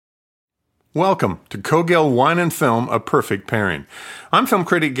Welcome to Cogill Wine and Film, A Perfect Pairing. I'm film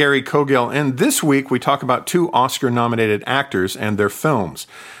critic Gary Cogill, and this week we talk about two Oscar-nominated actors and their films.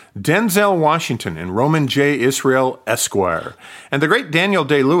 Denzel Washington in Roman J. Israel, Esquire, and the great Daniel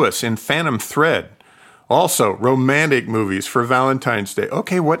Day-Lewis in Phantom Thread. Also, romantic movies for Valentine's Day.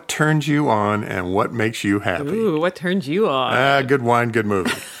 Okay, what turns you on and what makes you happy? Ooh, what turns you on? Good wine, good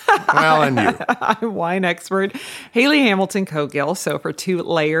movie. Well, and you. I'm wine expert Haley Hamilton Cogill. So for two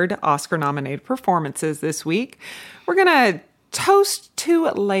layered Oscar-nominated performances this week, we're going to toast two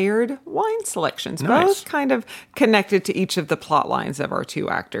layered wine selections, Nice. both kind of connected to each of the plot lines of our two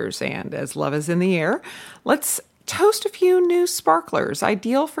actors. And as love is in the air, let's toast a few new sparklers,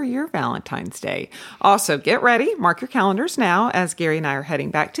 ideal for your Valentine's Day. Also, get ready, mark your calendars now, as Gary and I are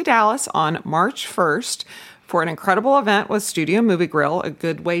heading back to Dallas on March 1st for an incredible event with Studio Movie Grill, a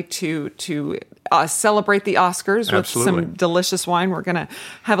good way to celebrate the Oscars with some delicious wine. We're going to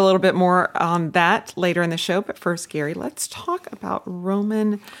have a little bit more on that later in the show. But first, Gary, let's talk about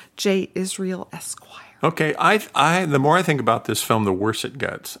Roman J. Israel, Esquire. Okay, I the more I think about this film, the worse it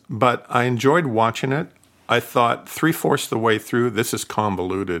gets. But I enjoyed watching it. I thought 3/4 of the way through, this is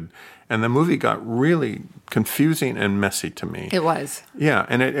convoluted. And the movie got really confusing and messy to me. It was. Yeah,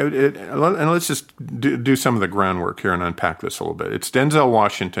 and and let's just do some of the groundwork here and unpack this a little bit. It's Denzel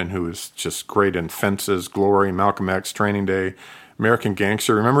Washington, who is just great in Fences, Glory, Malcolm X, Training Day, American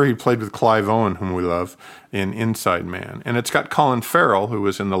Gangster. Remember, he played with Clive Owen, whom we love, in Inside Man. And it's got Colin Farrell, who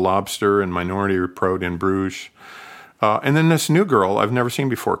was in The Lobster and Minority Report in Bruges. And then this new girl I've never seen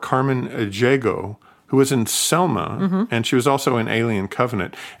before, Carmen Ejego, who was in Selma, and she was also in Alien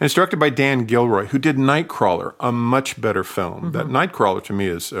Covenant. And it's directed by Dan Gilroy, who did Nightcrawler, a much better film. That Nightcrawler, to me,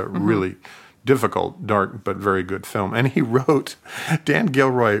 is a really difficult, dark, but very good film. And Dan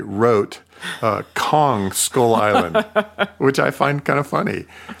Gilroy wrote Kong, Skull Island, which I find kind of funny.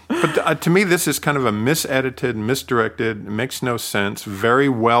 But to me, this is kind of a misedited, misdirected, makes no sense, very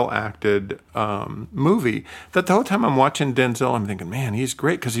well-acted movie that the whole time I'm watching Denzel, I'm thinking, man, he's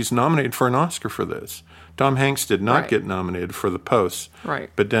great because he's nominated for an Oscar for this. Tom Hanks did not get nominated for The Post,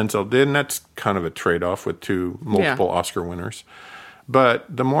 but Denzel did, and that's kind of a trade-off with two multiple Oscar winners. But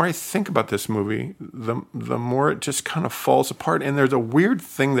the more I think about this movie, the more it just kind of falls apart. And there's a weird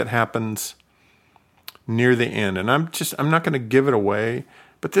thing that happens near the end. And I'm not going to give it away,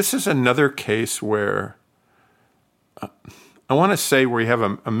 but this is another case where I want to say where you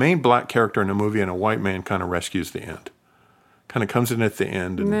have a main black character in a movie and a white man kind of rescues the end. Kind of comes in at the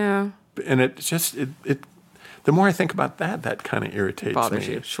end. And it just, the more I think about that kind of irritates me. Bothers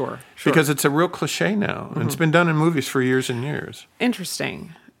you, sure. Because it's a real cliche now. And it's been done in movies for years and years.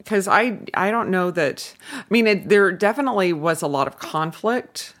 Interesting. Because I don't know that... I mean, there definitely was a lot of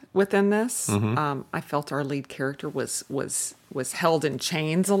conflict within this. I felt our lead character was held in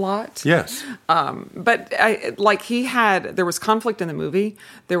chains a lot. Yes. But there was conflict in the movie.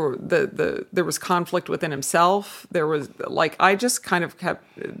 There was conflict within himself. There was I just kind of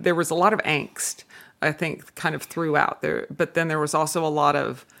there was a lot of angst, I think, kind of throughout there. But then there was also a lot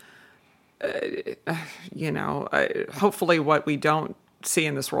of, hopefully what we don't see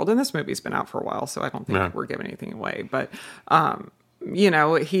in this world, and this movie's been out for a while, so I don't think we're giving anything away. But,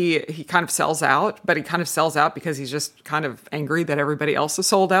 he kind of sells out, but he kind of sells out because he's just kind of angry that everybody else is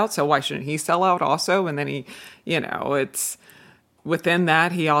sold out. So why shouldn't he sell out also? And then he, it's within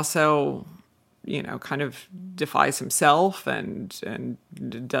that, he also, kind of defies himself and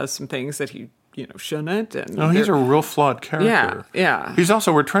does some things that he, shouldn't. And he's a real flawed character. Yeah. He's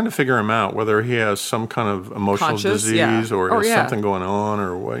also, we're trying to figure him out, whether he has some kind of emotional disease or has something going on,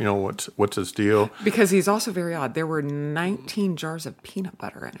 or what's his deal. Because he's also very odd. There were 19 jars of peanut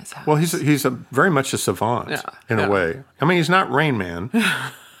butter in his house. Well, he's very much a savant in a way. I mean, he's not Rain Man.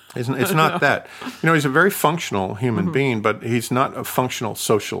 It's not that. He's a very functional human being, but he's not functional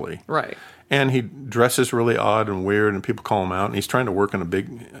socially. Right. And he dresses really odd and weird, and people call him out. And he's trying to work in a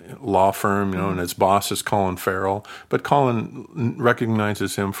big law firm, and his boss is Colin Farrell. But Colin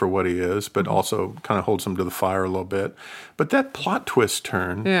recognizes him for what he is, but also kind of holds him to the fire a little bit. But that plot twist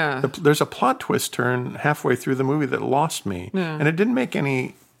turn, there's a plot twist turn halfway through the movie that lost me, and it didn't make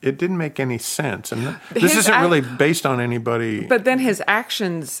any sense. And this isn't really based on anybody. But then his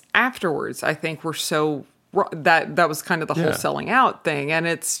actions afterwards, I think, were so... That was kind of the whole selling out thing, and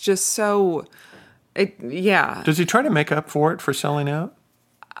it's just so... Does he try to make up for it for selling out?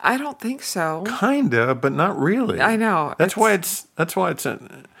 I don't think so. Kinda, but not really. I know. That's why it's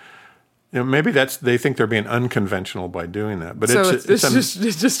maybe they think they're being unconventional by doing that. But it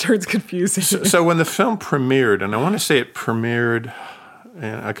just turns confusing. So when the film premiered, and I want to say it premiered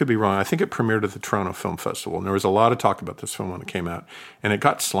and I could be wrong. I think it premiered at the Toronto Film Festival, and there was a lot of talk about this film when it came out, and it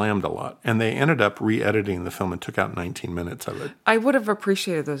got slammed a lot. And they ended up re-editing the film and took out 19 minutes of it. I would have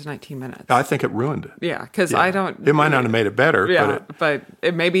appreciated those 19 minutes. I think it ruined it. Yeah, because I don't... It might not have made it better. Yeah, but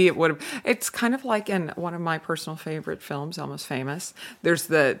maybe it would have... It's kind of like in one of my personal favorite films, Almost Famous. There's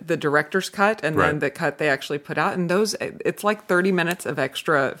the director's cut, and then the cut they actually put out. And those, it's like 30 minutes of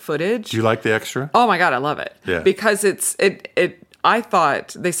extra footage. Do you like the extra? Oh my God, I love it. Yeah. Because I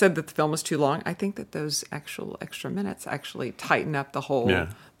thought, they said that the film was too long. I think that those actual extra minutes actually tighten up the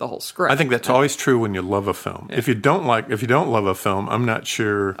whole script. I think that's always true when you love a film. Yeah. If you don't love a film, I'm not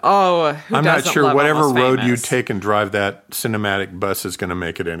sure. Oh, I'm not sure whatever road you take and drive that cinematic bus is going to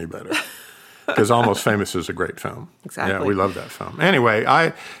make it any better. Because Almost Famous is a great film. Exactly. Yeah, we love that film. Anyway,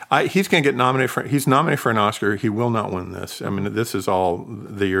 he's going to get nominated he's nominated for an Oscar. He will not win this. I mean, this is all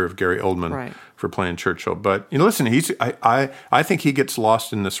the year of Gary Oldman for playing Churchill. But listen, I think he gets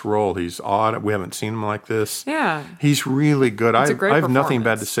lost in this role. He's odd. We haven't seen him like this. Yeah, he's really good. It's a great I have nothing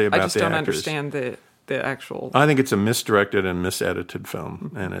bad to say about the actors. I just don't understand the actual. I think it's a misdirected and misedited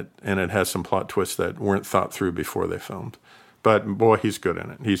film, and it has some plot twists that weren't thought through before they filmed. But boy, he's good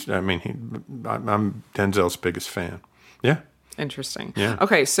in it. I'm Denzel's biggest fan. Yeah. Interesting. Yeah.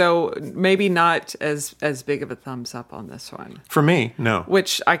 Okay, so maybe not as big of a thumbs up on this one. For me, no.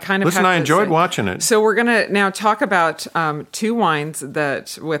 Which I kind of listen. I enjoyed watching it. So we're gonna now talk about two wines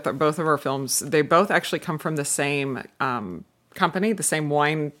that with both of our films. They both actually come from the same company, the same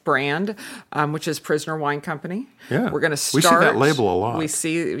wine brand, which is Prisoner Wine Company. Yeah. We're going to start. We see that label a lot. We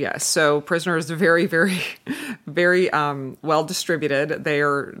see, yes. So Prisoner is very, very, very well distributed.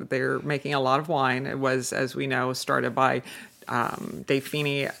 They're making a lot of wine. It was, as we know, started by Dave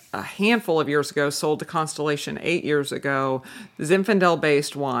Feeney a handful of years ago, sold to Constellation 8 years ago,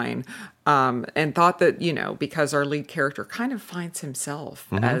 Zinfandel-based wine, and thought that, because our lead character kind of finds himself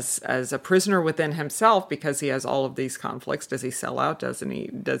as a prisoner within himself because he has all of these conflicts. Does he sell out? Does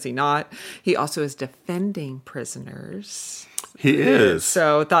he not? He also is defending prisoners. He is.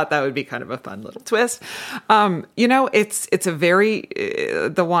 So thought that would be kind of a fun little twist. It's a very,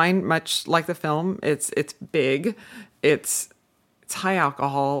 the wine, much like the film, it's big. It's high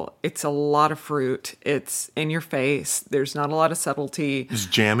alcohol. It's a lot of fruit. It's in your face. There's not a lot of subtlety. It's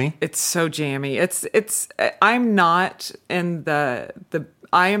jammy. It's so jammy. I'm not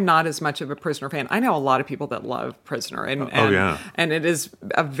I am not as much of a Prisoner fan. I know a lot of people that love Prisoner, and it is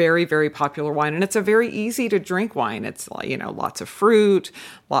a very, very popular wine, and it's a very easy to drink wine. It's lots of fruit,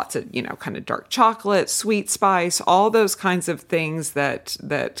 lots of kind of dark chocolate, sweet spice, all those kinds of things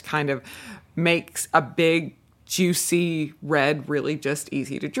that kind of makes a big, juicy red really just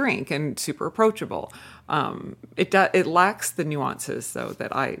easy to drink and super approachable. It lacks the nuances though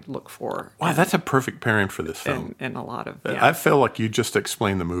that I look for. Wow, that's a perfect pairing for this film. In a lot of, I feel like you just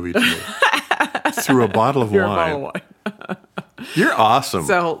explained the movie to me through a bottle of wine. You're awesome.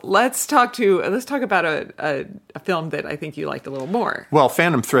 So let's talk about a film that I think you liked a little more. Well,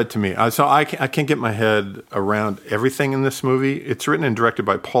 Phantom Thread to me. So I can't get my head around everything in this movie. It's written and directed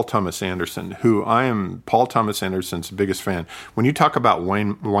by Paul Thomas Anderson, who I am Paul Thomas Anderson's biggest fan. When you talk about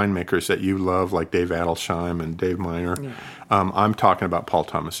winemakers that you love, like Dave Adelsheim and Dave Miner, I'm talking about Paul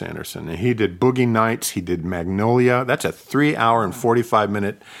Thomas Anderson. And he did Boogie Nights. He did Magnolia. That's a 3-hour and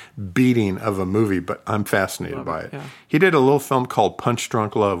 45-minute beating of a movie, but I'm fascinated by it. Yeah. He did a little film called Punch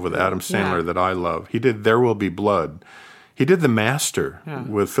Drunk Love with Adam Sandler that I love. He did There Will Be Blood. He did The Master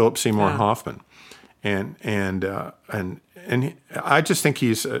with Philip Seymour Hoffman. And I just think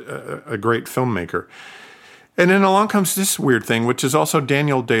he's a great filmmaker. And then along comes this weird thing, which is also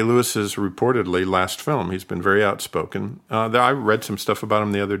Daniel Day-Lewis's reportedly last film. He's been very outspoken. I read some stuff about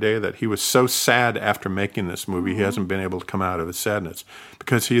him the other day that he was so sad after making this movie, he hasn't been able to come out of his sadness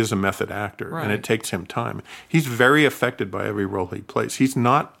because he is a method actor, and it takes him time. He's very affected by every role he plays. He's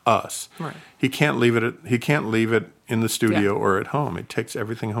not us. Right. He can't leave it in the studio or at home. It takes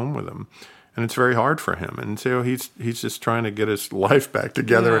everything home with him. And it's very hard for him. And so he's just trying to get his life back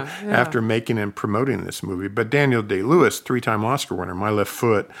together after making and promoting this movie. But Daniel Day-Lewis, 3-time Oscar winner, My Left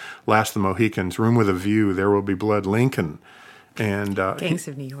Foot, Last of the Mohicans, Room with a View, There Will Be Blood, Lincoln. And Gangs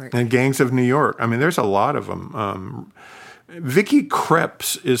of New York. And Gangs of New York. I mean, there's a lot of them. Vicky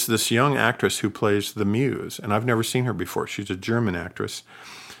Krieps is this young actress who plays the Muse. And I've never seen her before. She's a German actress.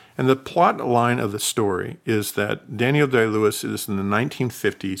 And the plot line of the story is that Daniel Day-Lewis is in the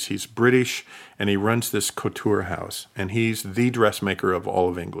 1950s. He's British, and he runs this couture house. And he's the dressmaker of all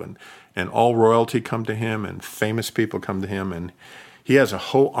of England. And all royalty come to him, and famous people come to him. And he has a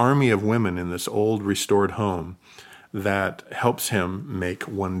whole army of women in this old restored home that helps him make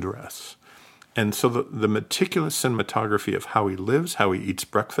one dress. And so the meticulous cinematography of how he lives, how he eats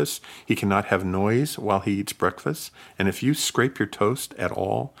breakfast, he cannot have noise while he eats breakfast. And if you scrape your toast at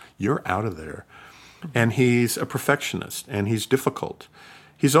all, you're out of there. And he's a perfectionist, and he's difficult.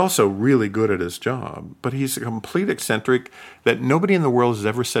 He's also really good at his job, but he's a complete eccentric that nobody in the world has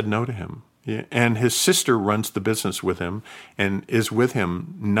ever said no to him. Yeah. And his sister runs the business with him and is with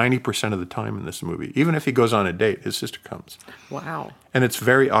him 90% of the time in this movie. Even if he goes on a date, his sister comes. Wow. And it's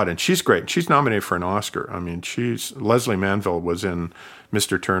very odd. And she's great. She's nominated for an Oscar. I mean, Leslie Manville was in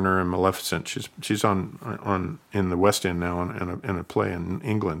Mr. Turner and Maleficent. She's on in the West End now in a play in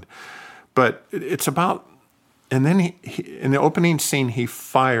England. But it's about, and then he in the opening scene, he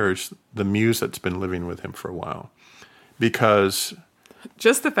fires the muse that's been living with him for a while. Because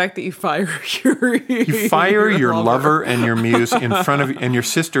just the fact that you fire your lover and your muse in front of you, and your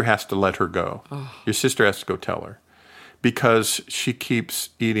sister has to let her go. Oh. Your sister has to go tell her because she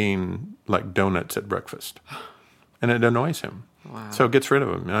keeps eating like donuts at breakfast, and it annoys him. Wow. So it gets rid of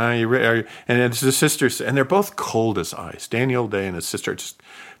him. And it's the sisters, and they're both cold as ice. Daniel Day and his sister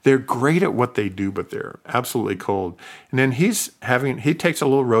they're great at what they do, but they're absolutely cold. And then he takes a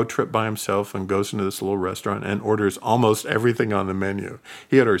little road trip by himself and goes into this little restaurant and orders almost everything on the menu.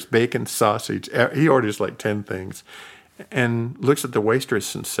 He orders bacon, sausage. He orders like 10 things and looks at the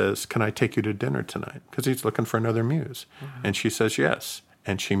waitress and says, "Can I take you to dinner tonight?" Because he's looking for another muse. Mm-hmm. And she says yes.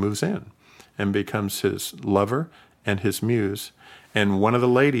 And she moves in and becomes his lover and his muse and one of the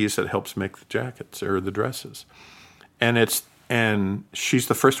ladies that helps make the jackets or the dresses. And she's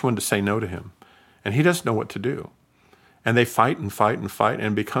the first one to say no to him. And he doesn't know what to do. And they fight and fight and fight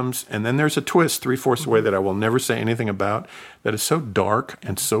and then there's a twist 3/4 away that I will never say anything about that is so dark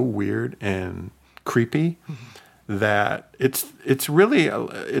and so weird and creepy that it's really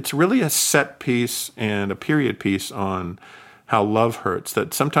a set piece and a period piece on how love hurts,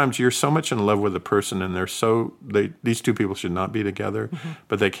 that sometimes you're so much in love with a person and these two people should not be together,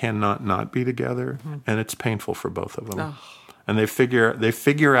 but they cannot not be together. And it's painful for both of them. Oh. And they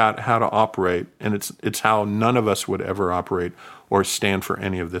figure out how to operate, and it's how none of us would ever operate or stand for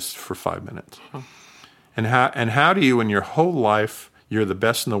any of this for 5 minutes. Oh. And how do you, in your whole life, you're the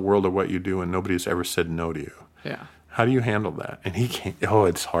best in the world at what you do, and nobody's ever said no to you? Yeah. How do you handle that? And he can't. Oh,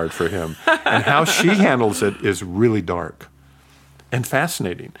 it's hard for him. And how she handles it is really dark and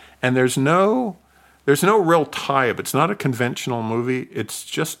fascinating. And there's no real tie-up. It's not a conventional movie. It's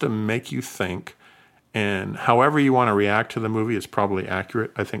just to make you think. And however you want to react to the movie is probably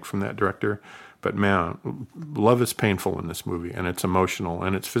accurate, I think, from that director. But man, love is painful in this movie, and it's emotional,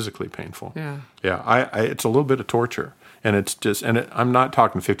 and it's physically painful. Yeah, yeah. It's a little bit of torture, and it's just, I'm not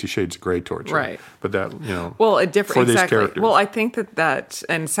talking 50 Shades of Grey torture, right? But that, well, a different for these characters. Well, I think that,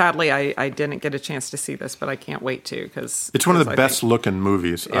 and sadly, I didn't get a chance to see this, but I can't wait to because it's one of the best looking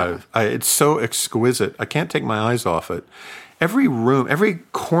movies. Yeah. It's so exquisite. I can't take my eyes off it. Every room, every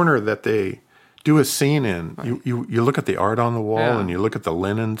corner that they do a scene in, right. you look at the art on the wall, and you look at the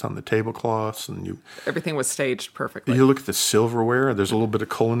linens on the tablecloths, and everything was staged perfectly. You look at the silverware. There's a little bit of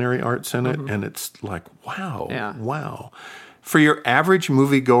culinary arts in it, and it's like wow. For your average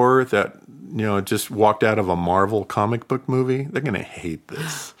moviegoer that just walked out of a Marvel comic book movie, they're going to hate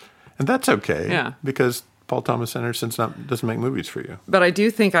this, and that's okay, because Paul Thomas Anderson doesn't make movies for you. But I do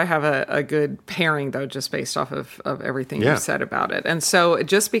think I have a good pairing, though, just based off of everything you said about it. And so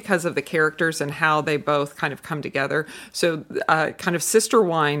just because of the characters and how they both kind of come together. So kind of sister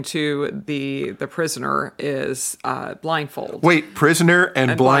wine to the prisoner is Blindfold. Wait, Prisoner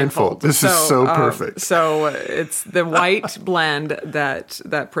and Blindfold. This is so perfect. So it's the white blend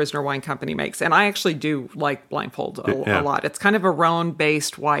that Prisoner Wine Company makes. And I actually do like Blindfold a lot. It's kind of a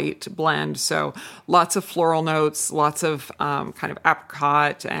Rhone-based white blend. So lots of floral notes, lots of kind of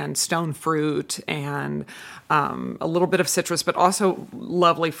apricot and stone fruit and a little bit of citrus, but also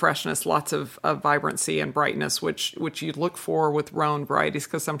lovely freshness, lots of vibrancy and brightness, which you look for with Rhone varieties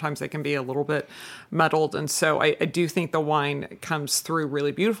because sometimes they can be a little bit muddled. And so I do think the wine comes through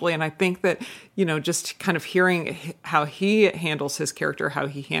really beautifully. And I think that, just kind of hearing how he handles his character, how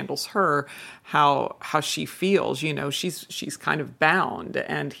he handles her, how she feels, she's kind of bound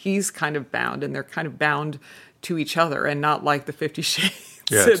and he's kind of bound and they're kind of bound to each other and not like the 50 Shades.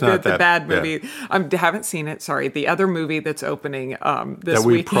 Yeah, it's not the bad movie. Yeah. I haven't seen it. Sorry, the other movie that's opening this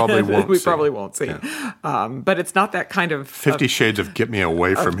week. Probably won't we probably won't see. Yeah. But it's not that kind of 50 Shades of get me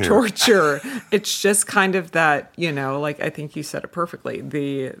away from here torture. It's just kind of that, like I think you said it perfectly.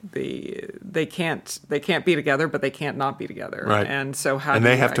 They can't be together, but they can't not be together. Right. And so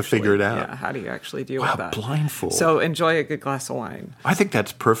they have to figure it out. Yeah. How do you actually deal with that? Blindfold. So enjoy a good glass of wine. I think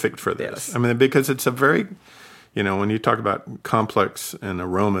that's perfect for this. Yes. I mean, because it's a very. You know, when you talk about complex and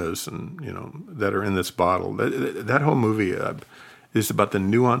aromas and, you know, that are in this bottle, that whole movie is about the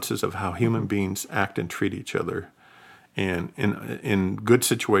nuances of how human beings act and treat each other, and in good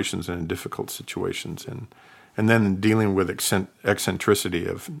situations and in difficult situations, and then dealing with eccentricity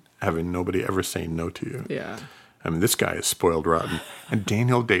of having nobody ever saying no to you. Yeah. I mean, this guy is spoiled rotten. And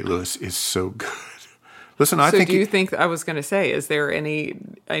Daniel Day-Lewis is so good. Listen, I think, I was going to say, is there any,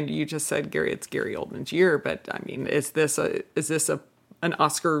 and you just said it's Gary Oldman's year, but I mean, is this an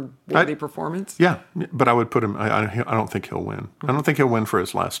Oscar-worthy performance? Yeah, but I would put him, I don't think he'll win. I don't think he'll win for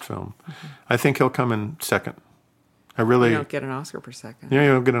his last film. I think he'll come in second. You don't get an Oscar for second. Yeah, you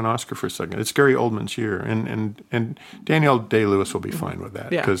don't get an Oscar for second. It's Gary Oldman's year, and Daniel Day-Lewis will be fine with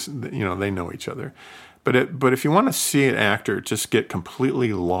that because you know they know each other. But if you want to see an actor just get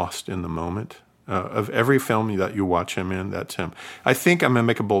completely lost in the moment of every film that you watch him in, that's him. I think I'm going to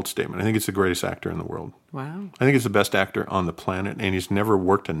make a bold statement. I think he's the greatest actor in the world. Wow. I think he's the best actor on the planet, and he's never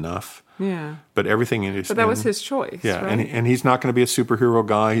worked enough. Yeah. But everything in his But that was his choice. Yeah, right? and he's not going to be a superhero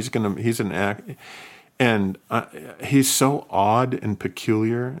guy. He's an act. And he's so odd and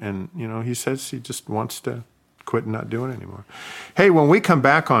peculiar, and you know he says he just wants to quit and not do it anymore. Hey, when we come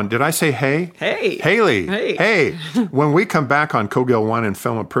back on, did I say hey? Hey. Haley. Hey. When we come back on Cogill Wine and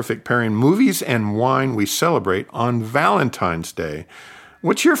Film, A Perfect Pairing, movies and wine we celebrate on Valentine's Day.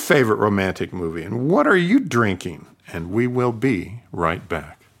 What's your favorite romantic movie, and what are you drinking? And we will be right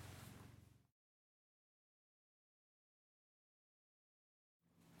back.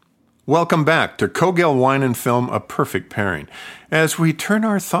 Welcome back to Cogill Wine and Film, A Perfect Pairing, as we turn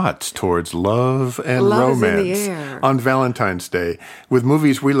our thoughts towards love and romance on Valentine's Day with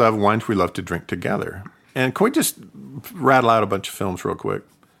movies we love, wines we love to drink together. And can we just rattle out a bunch of films real quick?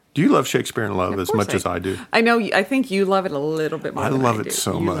 Do you love Shakespeare in Love as much as I do? I know. I think you love it a little bit more than I do. I love it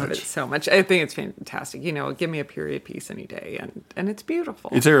so much. You love it so much. I think it's fantastic. You know, give me a period piece any day, and it's beautiful.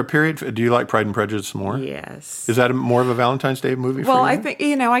 Is there a period? Do you like Pride and Prejudice more? Yes. Is that more of a Valentine's Day movie for you? Well, I think,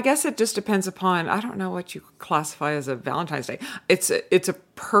 I guess it just depends upon, I don't know what you classify as a Valentine's Day. It's a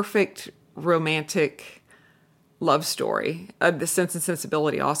perfect romantic love story. The Sense and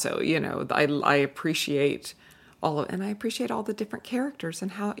Sensibility also, I appreciate and I appreciate all the different characters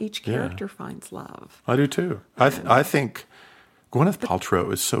and how each character finds love. I do too. I think Gwyneth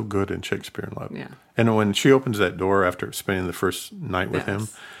Paltrow is so good in Shakespeare in Love. Yeah. And when she opens that door after spending the first night with him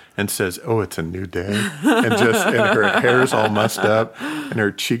and says, "Oh, it's a new day," and her hair's all mussed up and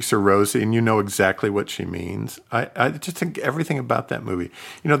her cheeks are rosy, and you know exactly what she means. I just think everything about that movie.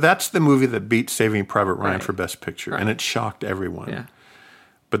 That's the movie that beat Saving Private Ryan for Best Picture, and it shocked everyone. Yeah.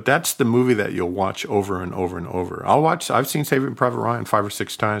 But that's the movie that you'll watch over and over and over. I've seen Saving Private Ryan 5 or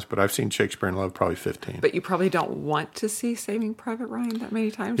 6 times, but I've seen Shakespeare in Love probably 15. But you probably don't want to see Saving Private Ryan that many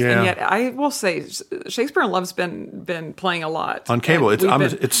times. Yeah. And yet I will say Shakespeare in Love's been playing a lot. On cable.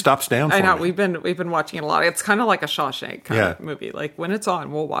 It stops down for me. I know, we've been watching it a lot. It's kind of like a Shawshank kind of movie. Like when it's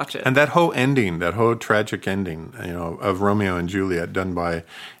on, we'll watch it. And that whole ending, that whole tragic ending, of Romeo and Juliet done by,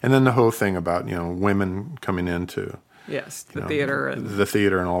 and then the whole thing about, women coming into the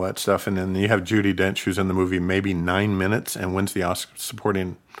theater and all that stuff. And then you have Judi Dench, who's in the movie maybe 9 minutes and wins the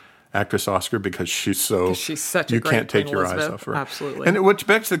supporting actress Oscar because she's such a you great can't take your eyes off her. Absolutely. And which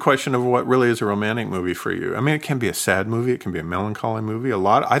begs the question of what really is a romantic movie for you. I mean, it can be a sad movie. It can be a melancholy movie.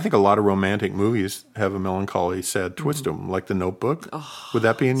 I think a lot of romantic movies have a melancholy, sad twist to them, like The Notebook. Oh, would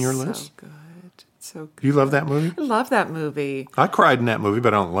that be in your list? So good. So good. You love that movie? I love that movie. I cried in that movie,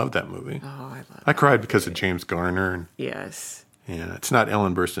 but I don't love that movie. Oh, I cried because of James Garner. And, yes. Yeah, it's not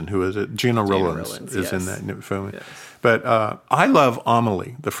Ellen Burstyn. Who is it? Gina Rowlands is in that film. Yes. But I love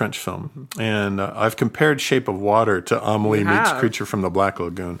Amélie, the French film, and I've compared Shape of Water to Amélie meets Creature from the Black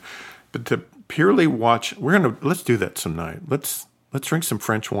Lagoon. But to purely watch, let's do that some night. Let's drink some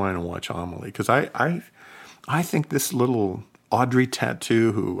French wine and watch Amélie, because I think this little Audrey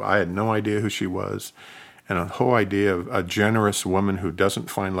Tautou, who I had no idea who she was, and a whole idea of a generous woman who doesn't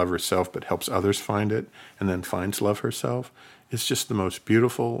find love herself but helps others find it and then finds love herself. It's just the most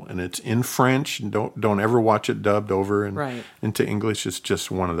beautiful, and it's in French. Don't ever watch it dubbed over into English. It's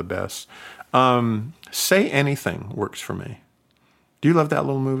just one of the best. Say Anything works for me. Do you love that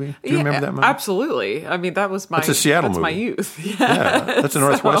little movie? Do you remember that movie? Absolutely. I mean, that's a Seattle movie. My youth. Yeah, that's a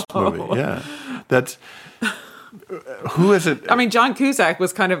Northwest movie. Yeah, that's. Who is it? I mean, John Cusack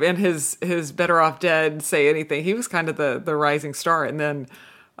was kind of in his Better Off Dead, Say Anything. He was kind of the rising star, and then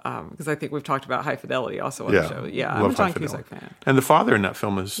because I think we've talked about High Fidelity also on the show. Yeah, I'm a John Cusack fan. And the father in that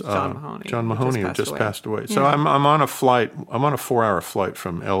film is John Mahoney. John Mahoney, who just passed away. So I'm on a flight. I'm on a 4-hour flight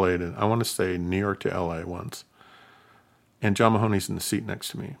from L.A. to, I want to say, New York to L.A. once. and John Mahoney's in the seat next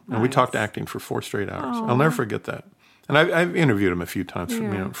to me. And we talked acting for 4 straight hours. Aww. I'll never forget that. And I've interviewed him a few times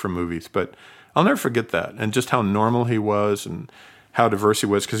for movies, but I'll never forget that. And just how normal he was and how diverse he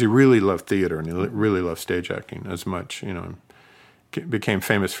was, because he really loved theater and he really loved stage acting as much, became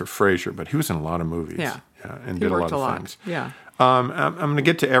famous for Frasier, but he was in a lot of movies. And did a lot of things. Yeah. I'm going to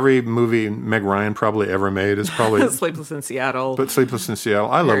get to every movie Meg Ryan probably ever made. Is probably Sleepless in Seattle. But Sleepless in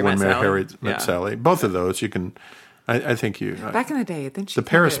Seattle. I love When Harry Met Sally. Sally. Both of those you can. I think you. Back in the day, then she the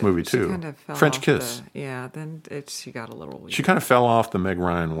Paris movie too. Kind of fell French off Kiss. Then she got a little weird. She kind of fell off the Meg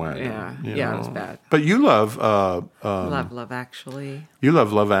Ryan wagon. Yeah, it was bad. But you love Love Actually. You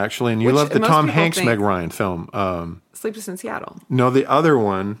love Love Actually, and you love the Tom Hanks Meg Ryan film. Sleepless in Seattle. No, the other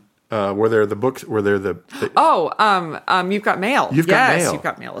one. Where they're the books, where they're the You've Got Mail. You've Got Mail. You've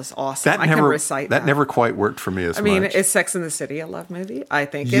Got Mail is awesome. I can recite that. That never quite worked for me as much. I mean, is Sex and the City a love movie? I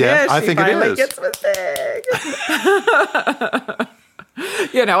think it is. I think it is. Gets with big.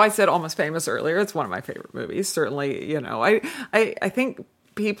 I said Almost Famous earlier. It's one of my favorite movies. Certainly, I think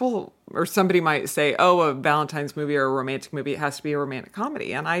people or somebody might say, "Oh, a Valentine's movie or a romantic movie, it has to be a romantic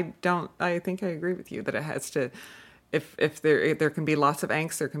comedy," and I don't. I think I agree with you that it has to. If there can be lots of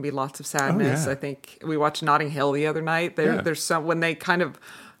angst, there can be lots of sadness. I think we watched Notting Hill the other night. There's some when they kind of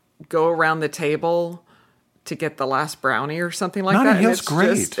go around the table to get the last brownie or something like Notting that. Hill's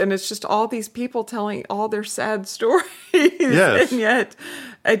great. And it's just all these people telling all their sad stories. Yes.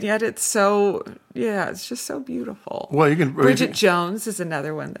 and yet it's so it's just so beautiful. Well, you can Bridget Jones is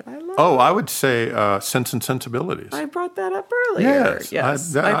another one that I love. Oh, I would say Sense and Sensibilities. I brought that up earlier.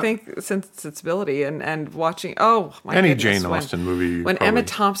 Yes. I think Sense and Sensibility and watching any Jane Austen movie. When Emma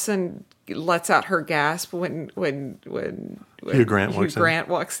Thompson lets out her gasp when Hugh Grant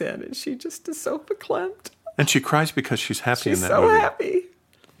walks in and she just is so verklempt. And she cries because she's happy in that movie. movie. She's so happy.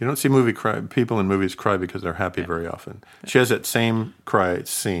 You don't see people in movies cry because they're happy very often. She has that same cry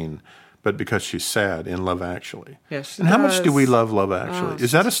scene, but because she's sad in Love Actually. Yes, and how much do we love Love Actually?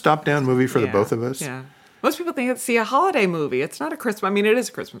 Is that a stop-down movie for the both of us? Yeah. Most people think it's a holiday movie. It's not a Christmas. I mean, it is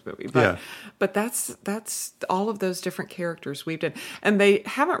a Christmas movie, but that's all of those different characters weaved in, and they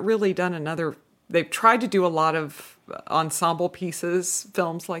haven't really done another. They've tried to do a lot don't. Ensemble pieces,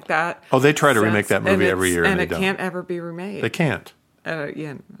 films like that. Oh, they try to remake that movie every year, and they it don't. Can't ever be remade. They can't.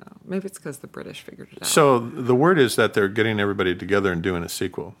 Maybe it's because the British figured it out. So the word is that they're getting everybody together and doing a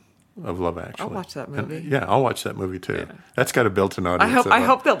sequel of Love Actually. I'll watch that movie. And, I'll watch that movie too. Yeah. That's got a built-in audience. I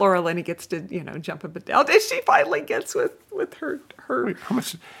hope that Laura Linney gets to jump up and down. And she finally gets with her. Wait, how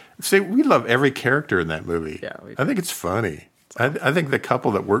much? See, we love every character in that movie. Yeah, we do. I think it's funny. I think the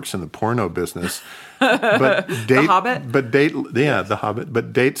couple that works in the porno business, but The Hobbit? The Hobbit,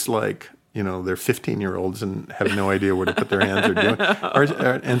 but dates like, they're 15-year-olds and have no idea where to put their hands or doing,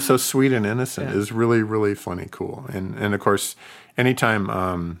 and so sweet and innocent is really, really funny, cool. And of course,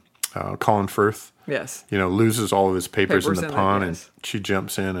 anytime Colin Firth, loses all of his papers in the pond, and she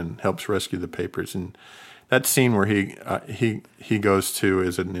jumps in and helps rescue the papers, and that scene where he goes to,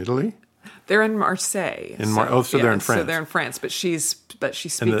 is it in Italy? They're in Marseille. So they're in France. So they're in France, but she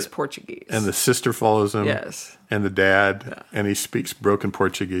speaks Portuguese. And the sister follows him. Yes. And the dad, and he speaks broken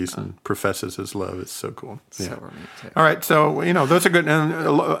Portuguese and professes his love. It's so cool. So romantic. All right, so those are good. And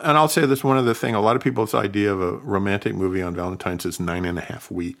I'll say this one other thing: a lot of people's idea of a romantic movie on Valentine's is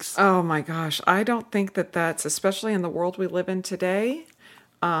 9.5 weeks. Oh my gosh, I don't think that's especially in the world we live in today.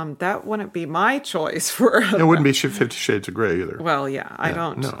 That wouldn't be my choice for. It wouldn't be 50 Shades of Grey either. Well, I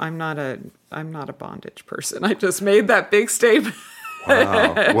don't. No. I'm not a bondage person. I just made that big statement.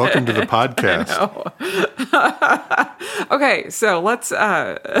 Wow! Welcome to the podcast. Okay, so let's.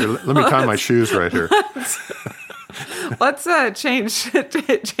 Let me tie my shoes right here. Let's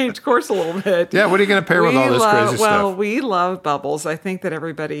change course a little bit. Yeah, what are you going to pair with all this crazy stuff? Well, we love bubbles. I think that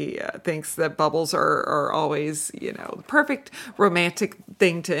everybody thinks that bubbles are always, the perfect romantic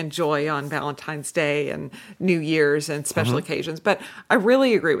thing to enjoy on Valentine's Day and New Year's and special occasions. But I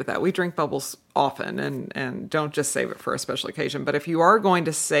really agree with that. We drink bubbles often and don't just save it for a special occasion. But if you are going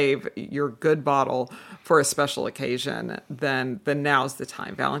to save your good bottle for a special occasion, then now's the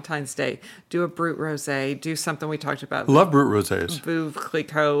time. Valentine's Day, do a Brut Rosé, do something we talked about. Love Brut Rosés. Veuve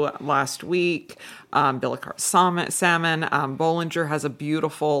Clicquot last week. Billicar salmon. Bollinger has a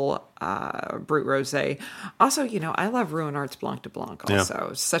beautiful Brut Rosé. Also, I love Ruinart's Blanc de Blanc also.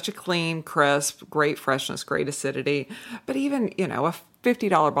 Yeah. Such a clean, crisp, great freshness, great acidity. But even, $50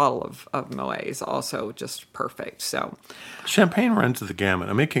 bottle of Moet is also just perfect. So Champagne runs the gamut.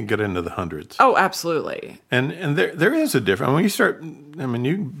 I mean, it can get into the hundreds. Oh, absolutely. And there is a difference. When you start, I mean,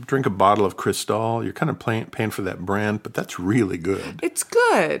 you drink a bottle of Cristal, you're kind of paying for that brand, but that's really good. It's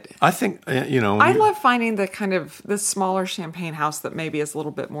good. I think, I love finding the smaller champagne house that maybe is a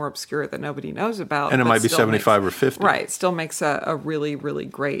little bit more obscure that nobody knows about. And it but might be still 75 or 50. Right. Still makes a really, really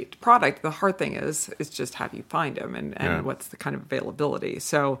great product. The hard thing is just how do you find them and what's the kind of availability.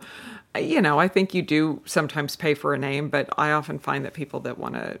 So, I think you do sometimes pay for a name, but I often find that people that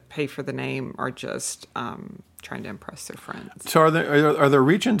want to pay for the name are just trying to impress their friends. So are there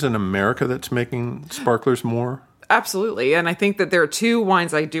regions in America that's making sparklers more? Absolutely. And I think that there are two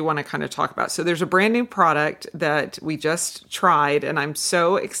wines I do want to kind of talk about. So there's a brand new product that we just tried, and I'm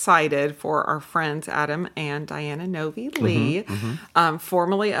so excited for our friends Adam and Diana Novi-Lee,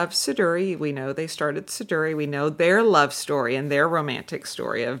 formerly of Siduri. We know they started Siduri. We know their love story and their romantic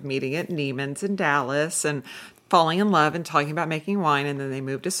story of meeting at Neiman's in Dallas and falling in love and talking about making wine. And then they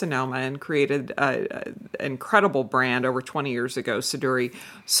moved to Sonoma and created an incredible brand over 20 years ago. Siduri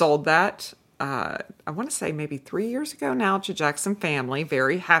sold that I want to say maybe 3 years ago now to Jackson Family.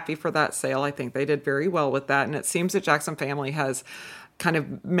 Very happy for that sale. I think they did very well with that. And it seems that Jackson Family has kind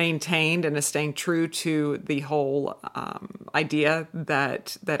of maintained and is staying true to the whole idea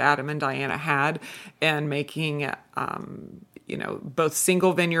that Adam and Diana had and making, both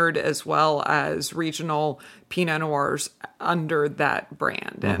single vineyard as well as regional Pinot Noirs under that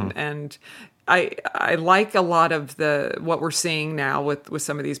brand. And I like a lot of what we're seeing now with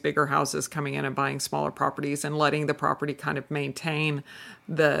some of these bigger houses coming in and buying smaller properties and letting the property kind of maintain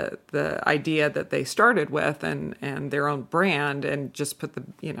the idea that they started with and their own brand and just put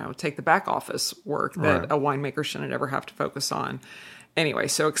take the back office work that a winemaker shouldn't ever have to focus on. Anyway,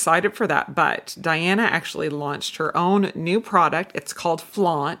 so excited for that. But Diana actually launched her own new product. It's called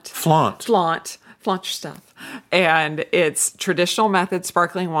Flaunt. Flaunt your stuff. And it's traditional method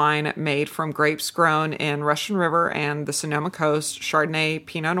sparkling wine made from grapes grown in Russian River and the Sonoma Coast, Chardonnay,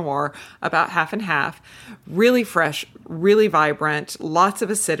 Pinot Noir, about half and half. Really fresh, really vibrant, lots of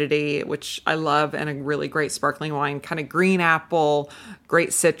acidity, which I love, and a really great sparkling wine. Kind of green apple,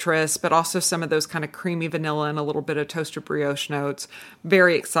 great citrus, but also some of those kind of creamy vanilla and a little bit of toasted brioche notes.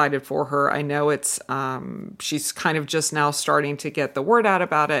 Very excited for her. I know she's kind of just now starting to get the word out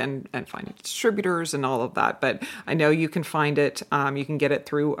about it and finding distributors and all of that. But I know you can find it. You can get it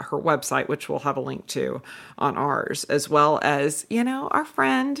through her website, which we'll have a link to on ours, as well as, our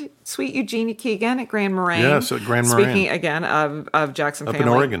friend, sweet Eugenia Keegan at Grand Moraine. Yes, at Grand Moraine. Speaking again of Jackson Up Family.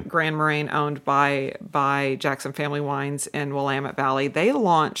 in Oregon. Grand Moraine, owned by Jackson Family Wines in Willamette Valley. They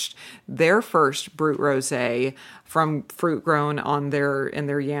launched their first Brut Rosé from fruit grown in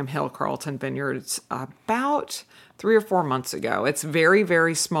their Yam Hill Carlton vineyards about 3 or 4 months ago. It's very,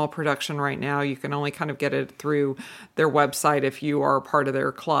 very small production right now. You can only kind of get it through their website if you are part of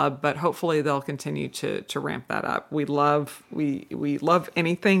their club, but hopefully they'll continue to ramp that up. We love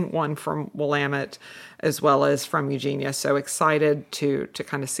anything one from Willamette as well as from Eugenia. So excited to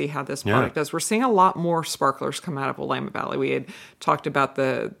kind of see how this product does. We're seeing a lot more sparklers come out of Willamette Valley. We had talked about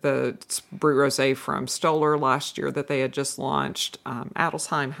the Brut Rosé from Stoller last year that they had just launched.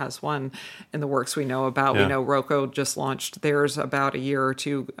 Adelsheim has one in the works we know about. Yeah. We know Rocco just launched theirs about a year or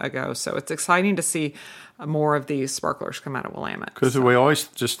two ago. So it's exciting to see more of these sparklers come out of Willamette. Because we always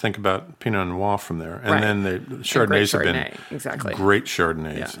just think about Pinot Noir from there. And then the Chardonnays have been great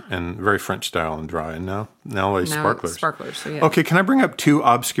Chardonnays and very French style and dry. And now sparklers. So Okay, can I bring up 2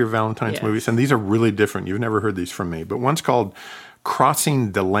 obscure Valentine's movies? And these are really different. You've never heard these from me. But one's called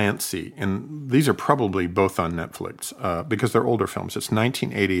Crossing Delancey, and these are probably both on Netflix because they're older films. It's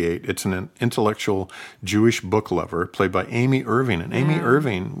 1988. It's an intellectual Jewish book lover played by Amy Irving, and Amy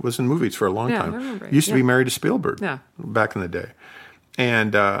Irving was in movies for a long time. I remember. Used to be married to Spielberg back in the day,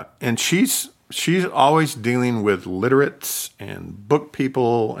 and she's always dealing with literates and book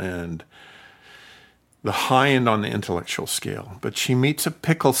people and the high end on the intellectual scale. But she meets a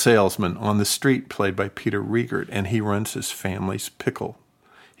pickle salesman on the street played by Peter Riegert, and he runs his family's pickle.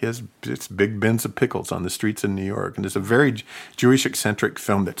 He has big bins of pickles on the streets of New York. And it's a very Jewish eccentric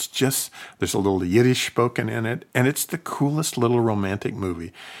film that's there's a little Yiddish spoken in it, and it's the coolest little romantic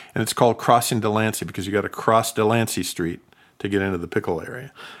movie. And it's called Crossing Delancey because you got to cross Delancey Street to get into the pickle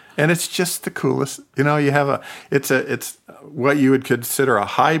area. And it's just the coolest. It's what you would consider a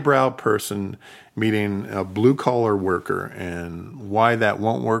highbrow person meeting a blue-collar worker and why that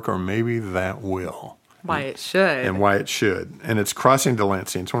won't work or maybe that will. Why It Should. And Why It Should. And it's Crossing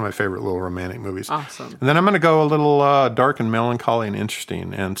Delancey. It's one of my favorite little romantic movies. Awesome. And then I'm going to go a little dark and melancholy and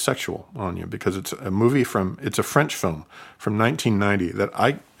interesting and sexual on you because it's a movie it's a French film from 1990 that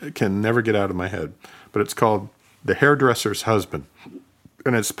I can never get out of my head. But it's called The Hairdresser's Husband.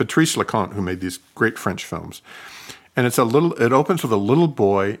 And it's Patrice Leconte who made these great French films. And it opens with a little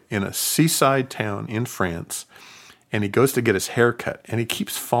boy in a seaside town in France. And he goes to get his hair cut, and he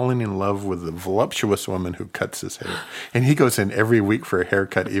keeps falling in love with the voluptuous woman who cuts his hair. And he goes in every week for a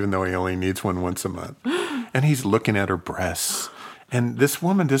haircut, even though he only needs one once a month. And he's looking at her breasts. And this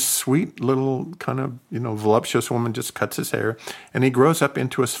woman, this sweet little kind of, voluptuous woman just cuts his hair. And he grows up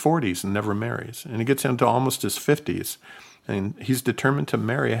into his 40s and never marries. And he gets into almost his 50s. And he's determined to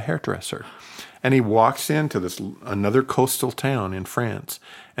marry a hairdresser. And he walks into another coastal town in France,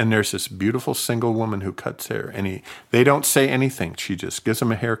 and there's this beautiful single woman who cuts hair, and they don't say anything. She just gives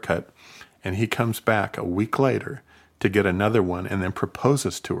him a haircut, and he comes back a week later to get another one, and then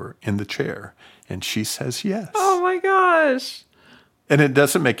proposes to her in the chair, and she says yes. Oh my gosh! And it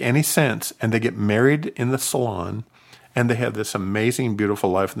doesn't make any sense, and they get married in the salon, and they have this amazing,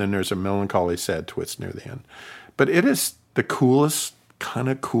 beautiful life, and then there's a melancholy, sad twist near the end. But it is the coolest kind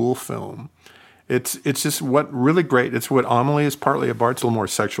of cool film. It's just what really great. It's what Amelie is partly about. It's a little more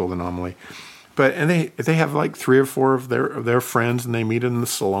sexual than Amelie, and they have like 3 or 4 of their friends, and they meet in the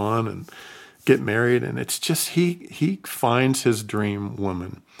salon and get married. And it's just he finds his dream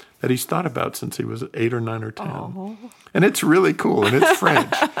woman that he's thought about since he was 8 or 9 or 10, and it's really cool. And it's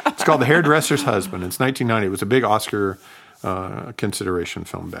French. It's called The Hairdresser's Husband. It's 1990. It was a big Oscar consideration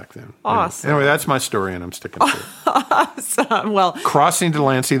film back then. Awesome. Anyway, that's my story, and I'm sticking to it. Awesome. Well, Crossing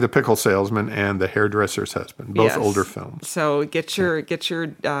Delancey, The Pickle Salesman, and The Hairdresser's Husband, both older films. So get your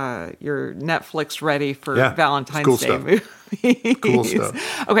Netflix ready for Valentine's cool Day stuff. movies. Cool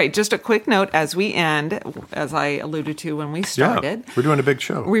stuff. Okay, just a quick note as we end, as I alluded to when we started. Yeah, we're doing a big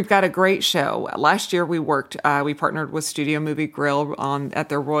show. We've got a great show. Last year we partnered with Studio Movie Grill at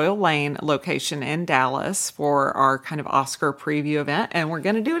their Royal Lane location in Dallas for our kind of Oscar preview event, and we're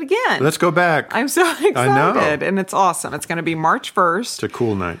going to do it again. Let's go back. I'm so excited. I know. And it's awesome. It's going to be March 1st. It's a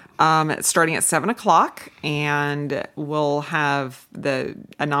cool night. Starting at 7 o'clock, and we'll have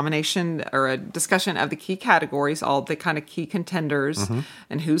a nomination or a discussion of the key categories, all the kind of key contenders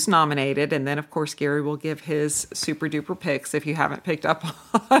and who's nominated. And then, of course, Gary will give his super duper picks if you haven't picked up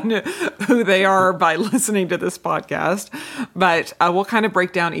on who they are by listening to this podcast. But we'll kind of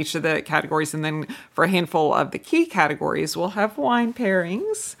break down each of the categories. And then for a handful of the key categories, we'll have wine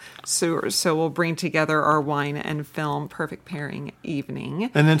pairings. So we'll bring together our wine and film perfect pairing evening.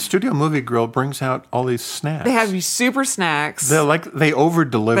 And then Studio Movie Grill brings out all these snacks. They have these super snacks. They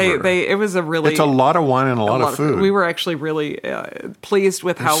over-deliver. It's a lot of wine and a lot of food. We were actually really pleased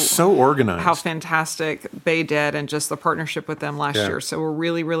with how so organized, how fantastic they did, and just the partnership with them last year. So we're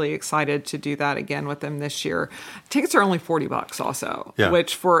really, really excited to do that again with them this year. Tickets are only $40 also,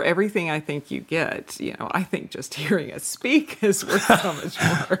 which for everything I think you get, I think just hearing us speak is worth so much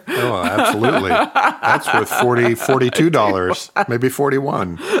more. Oh, absolutely. That's worth $42, maybe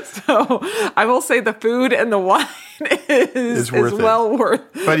 $41. So I will say the food and the wine is well worth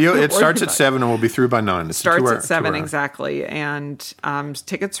it. But it starts at 7 and we'll be through by 9. It starts at 7, exactly. And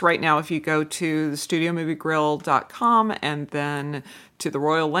tickets right now, if you go to studiomoviegrill.com and then to the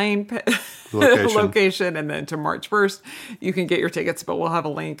Royal Lane location and then to March 1st, you can get your tickets, but we'll have a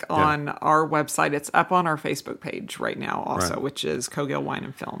link on our website. It's up on our Facebook page right now also, which is Cogill Wine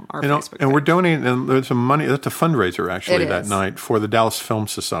and Film, our Facebook page. And we're donating, and there's some money, that's a fundraiser actually that night for the Dallas Film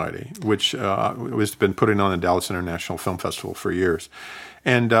Society, which has been putting on the Dallas International Film Festival for years.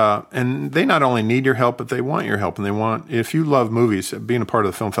 And they not only need your help, but they want your help. And they want, if you love movies, being a part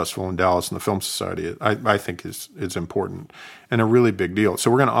of the film festival in Dallas and the Film Society, I think is important and a really big deal. So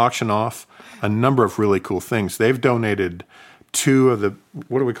we're going to auction off a number of really cool things. They've donated 2 of the,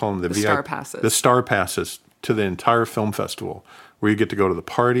 what do we call them? The Star Passes. The Star Passes to the entire film festival, where you get to go to the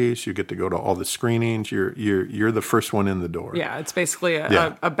parties, you get to go to all the screenings. You're the first one in the door. Yeah, it's basically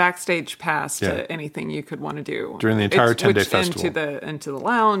a backstage pass to anything you could want to do during the entire 10-day festival. Into the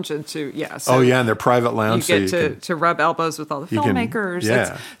lounge, and and their private lounge. You get to rub elbows with all the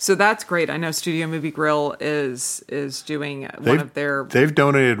filmmakers. So that's great. I know Studio Movie Grill is doing one of their. They've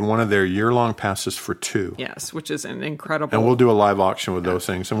donated one of their year-long passes for 2. Yes, which is an incredible. And we'll do a live auction with those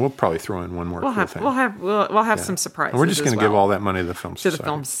things, and we'll probably throw in one more cool thing. We'll have some surprises. And we're just going to give all that money money to the Film to Society. the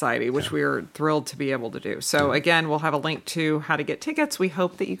Film Society, which we are thrilled to be able to do. So again, we'll have a link to how to get tickets. We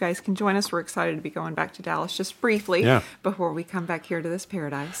hope that you guys can join us. We're excited to be going back to Dallas just briefly before we come back here to this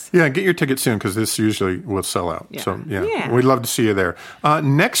paradise. Yeah, get your tickets soon because this usually will sell out. Yeah. So, Yeah. we'd love to see you there.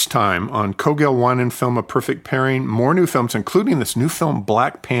 Next time on Cogill Wine and Film, A Perfect Pairing, more new films, including this new film,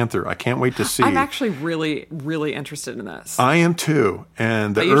 Black Panther. I can't wait to see. I'm actually really, really interested in this. I am too.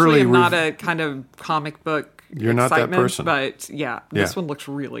 And the I usually early am not a kind of comic book You're not that excitement, person. But this one looks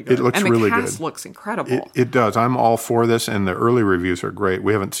really good. It looks really good. And the cast looks incredible. It does. I'm all for this, and the early reviews are great.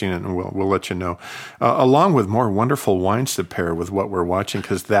 We haven't seen it, and we'll let you know. Along with more wonderful wines to pair with what we're watching,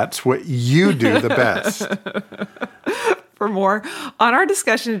 because that's what you do the best. For more on our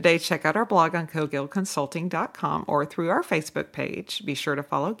discussion today, check out our blog on cogillconsulting.com or through our Facebook page. Be sure to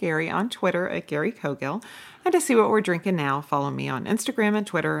follow Gary on Twitter at Gary Cogill. And to see what we're drinking now, follow me on Instagram and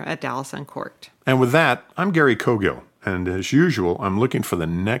Twitter at Dallas Uncorked. And with that, I'm Gary Cogill. And as usual, I'm looking for the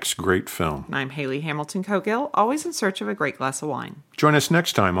next great film. And I'm Haley Hamilton Cogill, always in search of a great glass of wine. Join us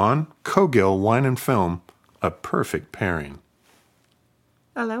next time on Cogill Wine and Film, A Perfect Pairing.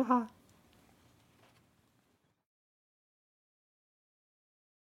 Aloha.